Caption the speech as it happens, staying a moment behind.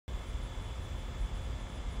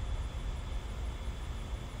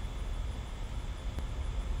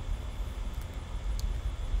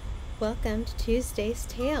Welcome to Tuesday's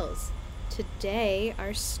Tales. Today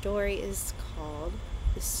our story is called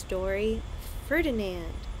The Story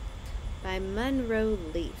Ferdinand by Munro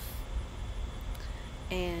Leaf.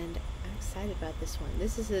 And I'm excited about this one.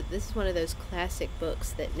 This is one of those classic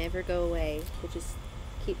books that never go away. They just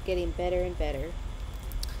keep getting better and better.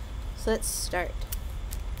 So let's start.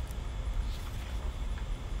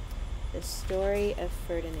 The Story of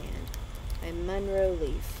Ferdinand by Munro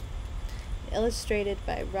Leaf. Illustrated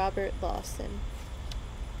by Robert Lawson.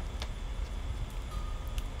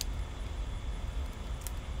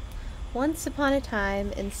 Once upon a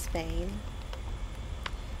time in Spain,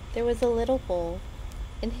 there was a little bull,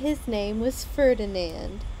 and his name was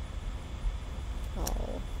Ferdinand.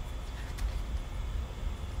 Oh.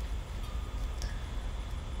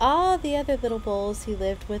 All the other little bulls he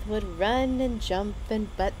lived with would run and jump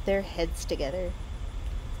and butt their heads together.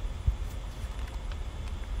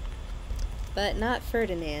 But not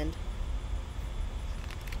Ferdinand.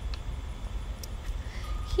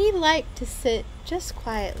 He liked to sit just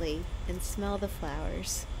quietly and smell the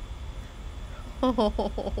flowers.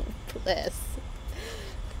 Oh, bless.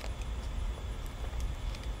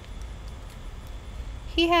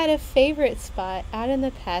 He had a favorite spot out in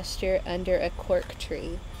the pasture under a cork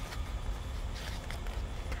tree.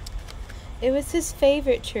 It was his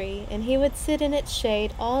favorite tree, and he would sit in its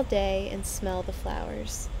shade all day and smell the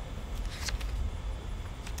flowers.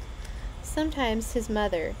 Sometimes his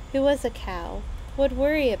mother, who was a cow, would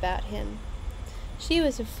worry about him. She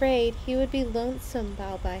was afraid he would be lonesome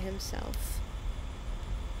all by himself.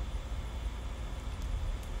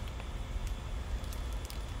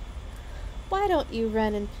 "Why don't you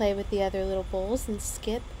run and play with the other little bulls and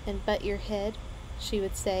skip and butt your head?" she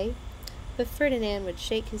would say, but Ferdinand would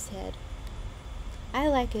shake his head. "I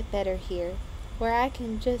like it better here, where I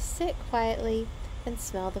can just sit quietly and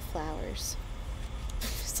smell the flowers."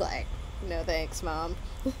 It's like, "No thanks, Mom."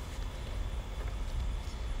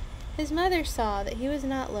 His mother saw that he was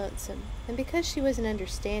not lonesome, and because she was an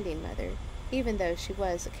understanding mother, even though she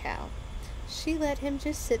was a cow, she let him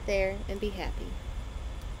just sit there and be happy.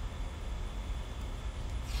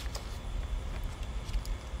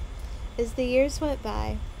 As the years went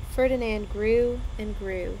by, Ferdinand grew and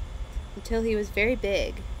grew until he was very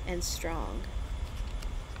big and strong.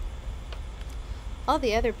 All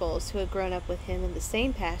the other bulls who had grown up with him in the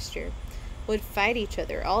same pasture would fight each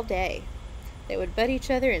other all day. They would butt each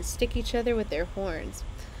other and stick each other with their horns.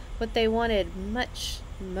 What they wanted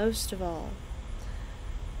most of all,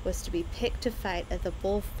 was to be picked to fight at the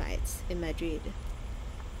bullfights in Madrid.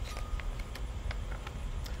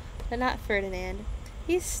 But not Ferdinand.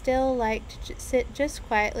 He still liked to sit just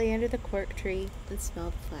quietly under the cork tree and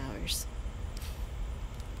smell the flowers.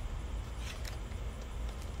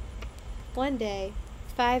 One day,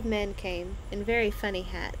 5 men came in very funny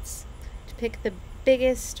hats to pick the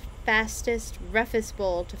biggest, fastest, roughest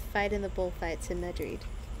bull to fight in the bullfights in Madrid.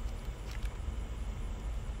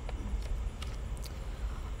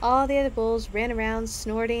 All the other bulls ran around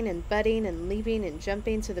snorting and butting and leaping and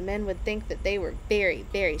jumping so the men would think that they were very,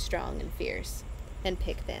 very strong and fierce, and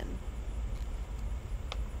pick them.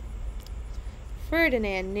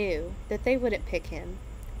 Ferdinand knew that they wouldn't pick him,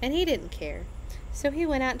 and he didn't care, so he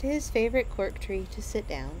went out to his favorite cork tree to sit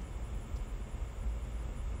down.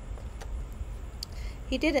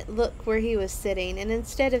 He didn't look where he was sitting, and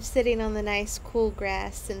instead of sitting on the nice cool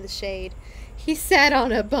grass in the shade, he sat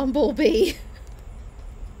on a bumblebee.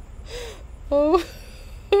 Oh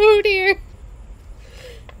dear.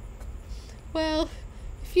 Well,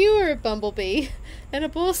 if you were a bumblebee and a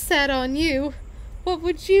bull sat on you, what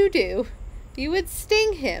would you do? You would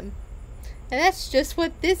sting him. And that's just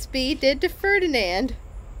what this bee did to Ferdinand.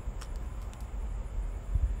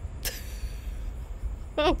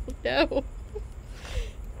 Oh no.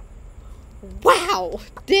 Wow!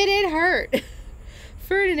 Did it hurt?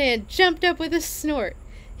 Ferdinand jumped up with a snort.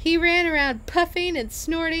 He ran around puffing and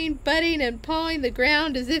snorting, butting and pawing the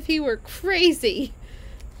ground as if he were crazy.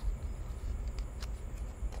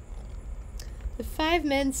 The 5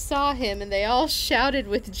 men saw him and they all shouted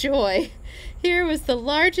with joy. Here was the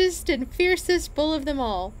largest and fiercest bull of them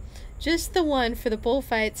all, just the one for the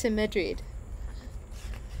bullfights in Madrid.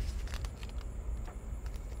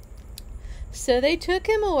 So they took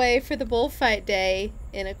him away for the bullfight day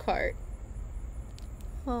in a cart.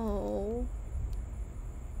 Oh.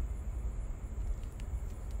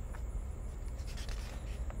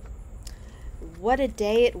 What a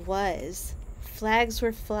day it was. Flags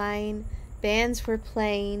were flying, bands were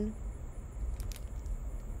playing.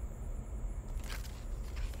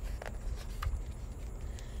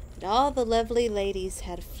 And all the lovely ladies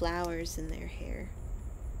had flowers in their hair.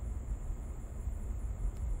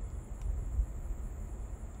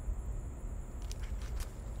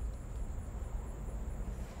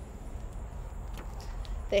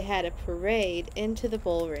 they had a parade into the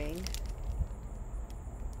bull ring.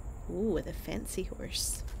 Ooh, with a fancy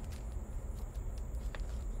horse.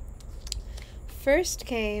 First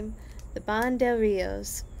came the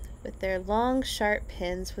banderillos, with their long, sharp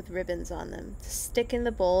pins with ribbons on them, to stick in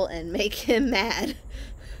the bull and make him mad.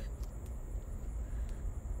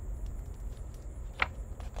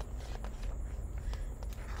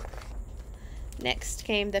 Next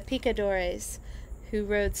came the picadores, who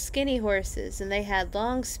rode skinny horses, and they had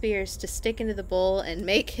long spears to stick into the bull and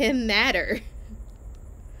make him madder.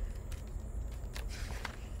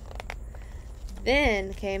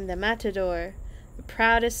 Then came the matador, the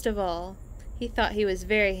proudest of all. He thought he was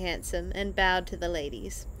very handsome and bowed to the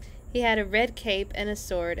ladies. He had a red cape and a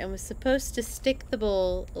sword and was supposed to stick the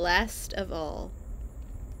bull last of all.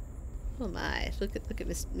 Oh my, look at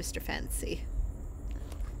Mr. Fancy.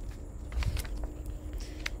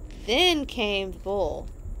 Then came the bull,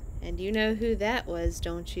 and you know who that was,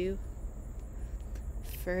 don't you?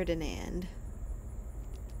 Ferdinand.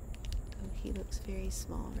 Oh, he looks very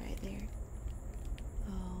small right there.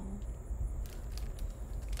 Oh.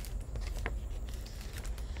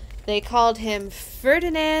 They called him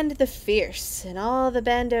Ferdinand the Fierce, and all the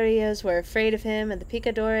banderillos were afraid of him, and the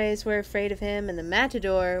picadores were afraid of him, and the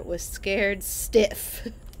matador was scared stiff.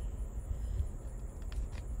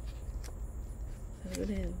 Oh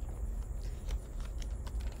no.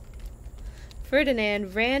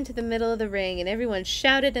 Ferdinand ran to the middle of the ring, and everyone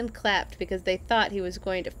shouted and clapped because they thought he was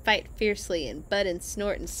going to fight fiercely and butt and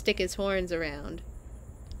snort and stick his horns around.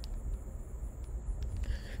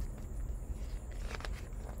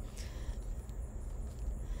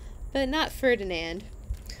 But not Ferdinand.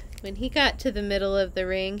 When he got to the middle of the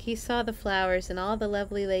ring, he saw the flowers and all the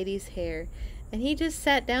lovely ladies' hair, and he just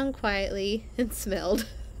sat down quietly and smelled.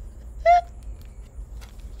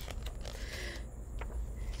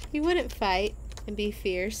 He wouldn't fight and be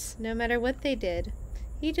fierce, no matter what they did.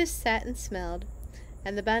 He just sat and smelled.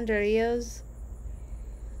 And the banderilleros,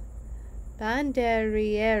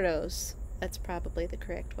 that's probably the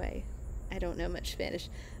correct way. I don't know much Spanish.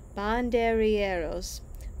 Banderilleros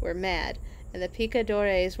were mad, and the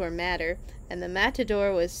picadores were madder, and the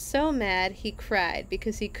matador was so mad he cried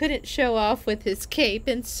because he couldn't show off with his cape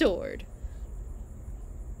and sword.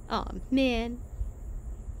 Aw, man.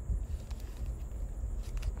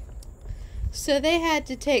 So they had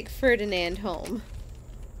to take Ferdinand home.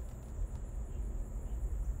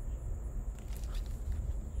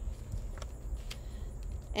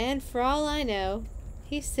 And for all I know,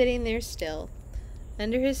 he's sitting there still,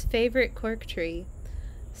 under his favorite cork tree,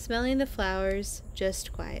 smelling the flowers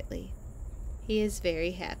just quietly. He is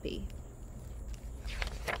very happy.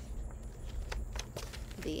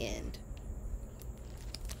 The end.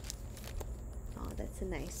 Oh, that's a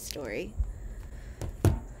nice story.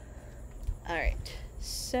 Alright,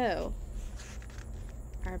 so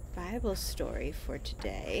our Bible story for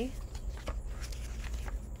today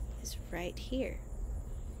is right here.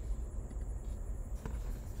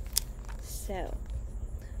 So,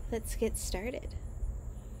 let's get started.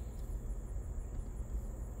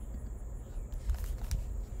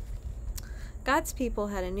 God's people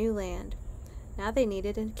had a new land. Now they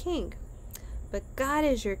needed a king. But God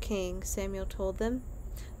is your king, Samuel told them.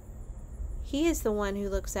 He is the one who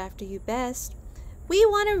looks after you best. We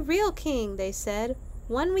want a real king, they said,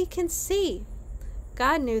 one we can see.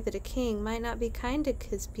 God knew that a king might not be kind to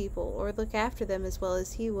his people or look after them as well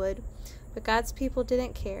as he would, but God's people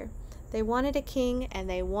didn't care. They wanted a king, and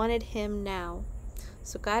they wanted him now.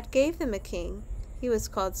 So God gave them a king. He was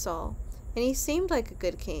called Saul, and he seemed like a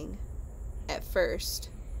good king at first.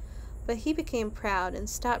 But he became proud and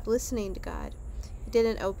stopped listening to God. He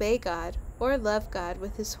didn't obey God or love God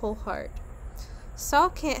with his whole heart. Saul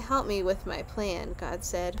can't help me with my plan, God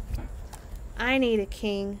said. I need a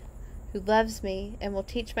king who loves me and will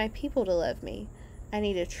teach my people to love me. I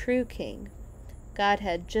need a true king. God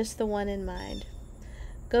had just the one in mind.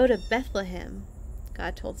 Go to Bethlehem,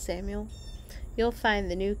 God told Samuel. You'll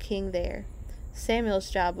find the new king there.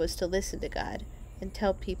 Samuel's job was to listen to God and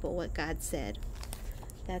tell people what God said.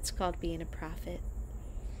 That's called being a prophet.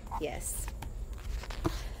 Yes.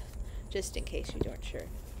 Just in case you weren't sure.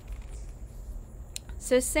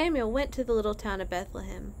 So Samuel went to the little town of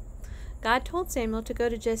Bethlehem. God told Samuel to go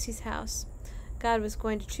to Jesse's house. God was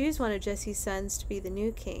going to choose one of Jesse's sons to be the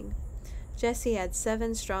new king. Jesse had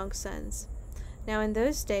 7 strong sons. Now in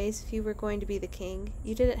those days, if you were going to be the king,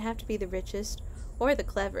 you didn't have to be the richest or the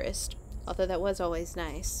cleverest, although that was always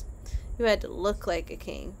nice. You had to look like a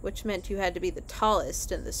king, which meant you had to be the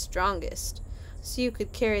tallest and the strongest, so you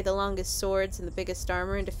could carry the longest swords and the biggest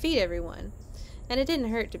armor and defeat everyone. And it didn't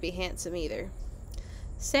hurt to be handsome either.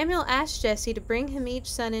 Samuel asked Jesse to bring him each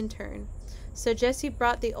son in turn. So Jesse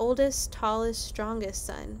brought the oldest, tallest, strongest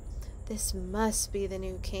son. This must be the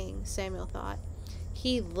new king, Samuel thought.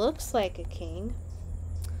 He looks like a king.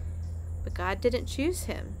 But God didn't choose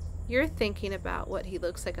him. You're thinking about what he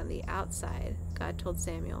looks like on the outside, God told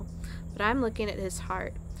Samuel. But I'm looking at his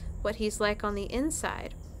heart, what he's like on the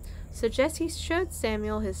inside. So Jesse showed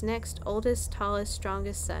Samuel his next oldest, tallest,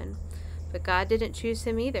 strongest son. But God didn't choose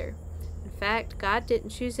him either. In fact, God didn't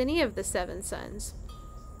choose any of the 7 sons.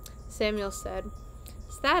 Samuel said,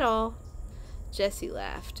 "Is that all?" Jesse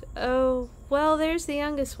laughed. "Oh, well, there's the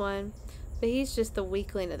youngest one, but he's just the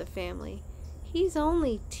weakling of the family. He's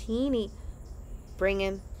only teeny." "Bring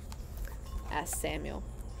him," asked Samuel.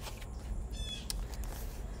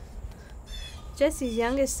 Jesse's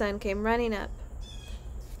youngest son came running up,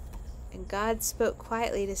 and God spoke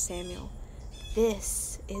quietly to Samuel.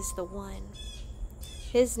 "This is the one."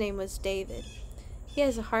 His name was David. "He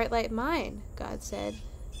has a heart like mine," God said.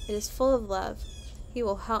 "It is full of love. He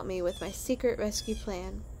will help me with my secret rescue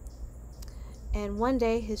plan. And one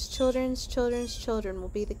day his children's children's children will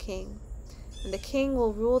be the king, and the king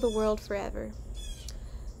will rule the world forever."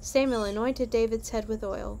 Samuel anointed David's head with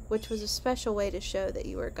oil, which was a special way to show that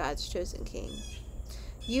you were God's chosen king.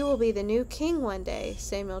 "You will be the new king one day,"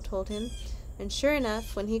 Samuel told him. And sure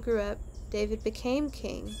enough, when he grew up, David became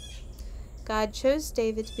king. God chose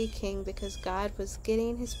David to be king because God was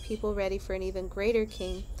getting his people ready for an even greater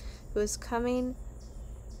king who was coming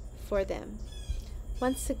for them.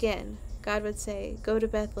 Once again, God would say, "Go to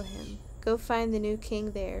Bethlehem. Go find the new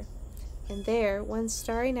king there." And there, one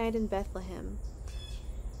starry night in Bethlehem,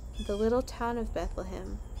 the little town of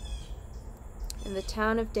Bethlehem, in the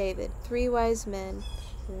town of David, 3 wise men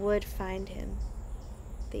would find him.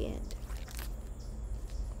 The end.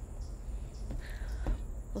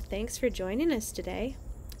 Well, thanks for joining us today,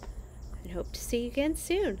 and hope to see you again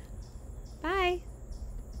soon. Bye.